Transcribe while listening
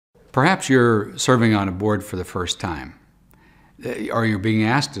Perhaps you're serving on a board for the first time, or you're being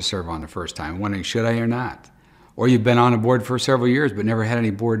asked to serve on the first time, wondering, should I or not? Or you've been on a board for several years but never had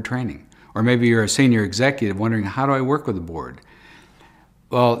any board training. Or maybe you're a senior executive wondering, how do I work with a board?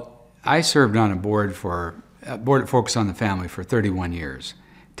 Well, I served on a board that focused on the family for 31 years.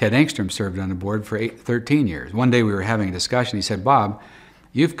 Ted Engstrom served on the board for 13 years. One day we were having a discussion. He said, Bob,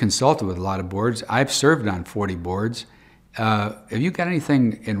 you've consulted with a lot of boards. I've served on 40 boards. Have you got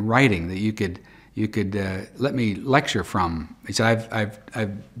anything in writing that you could let me lecture from? He said,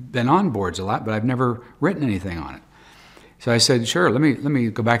 I've been on boards a lot, but I've never written anything on it. So I said, sure, let me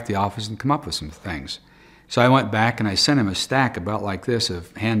go back to the office and come up with some things. So I went back and I sent him a stack about like this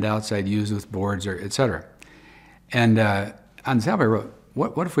of handouts I'd use with boards, or et cetera. And on the top I wrote,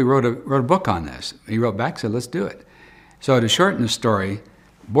 what if we wrote a book on this? He wrote back and said, let's do it. So to shorten the story,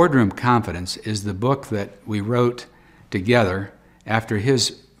 Boardroom Confidence is the book that we wrote together after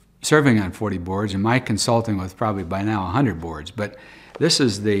his serving on 40 boards and my consulting with probably by now 100 boards. But this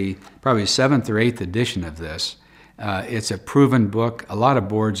is the probably 7th or 8th edition of this. It's a proven book. A lot of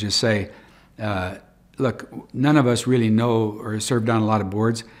boards just say, look, none of us really know or served on a lot of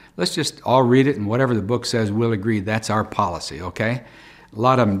boards. Let's just all read it, and whatever the book says, we'll agree that's our policy, okay? A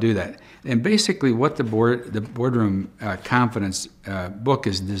lot of them do that. And basically what the Boardroom Confidence book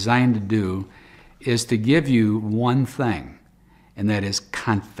is designed to do is to give you one thing, and that is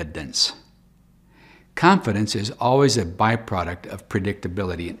confidence. Confidence is always a byproduct of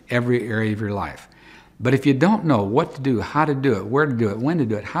predictability in every area of your life. But if you don't know what to do, how to do it, where to do it, when to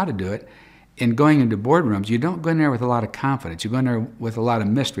do it, how to do it, in going into boardrooms, you don't go in there with a lot of confidence. You go in there with a lot of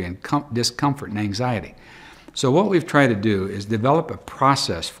mystery and discomfort and anxiety. So what we've tried to do is develop a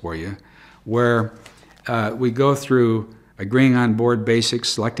process for you where we go through agreeing on board basics,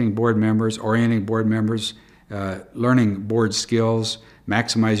 selecting board members, orienting board members, learning board skills,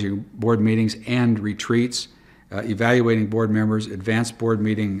 maximizing board meetings and retreats, evaluating board members, advanced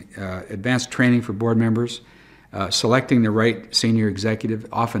training for board members, selecting the right senior executive.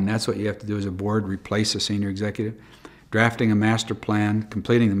 Often that's what you have to do as a board, replace a senior executive. Drafting a master plan,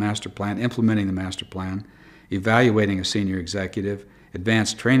 completing the master plan, implementing the master plan, evaluating a senior executive,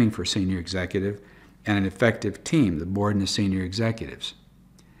 advanced training for senior executive, and an effective team, the board and the senior executives.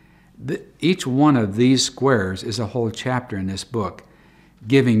 Each one of these squares is a whole chapter in this book,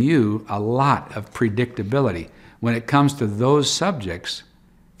 giving you a lot of predictability. When it comes to those subjects,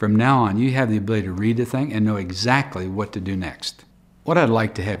 from now on, you have the ability to read the thing and know exactly what to do next. What I'd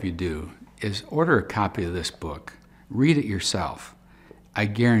like to have you do is order a copy of this book, read it yourself. I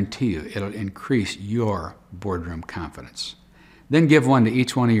guarantee you it'll increase your boardroom confidence. Then give one to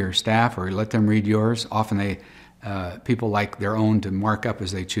each one of your staff or let them read yours. Often people like their own to mark up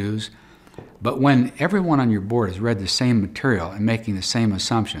as they choose. But when everyone on your board has read the same material and making the same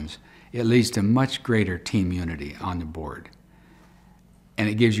assumptions, it leads to much greater team unity on the board. And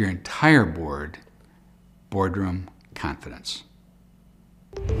it gives your entire board boardroom confidence.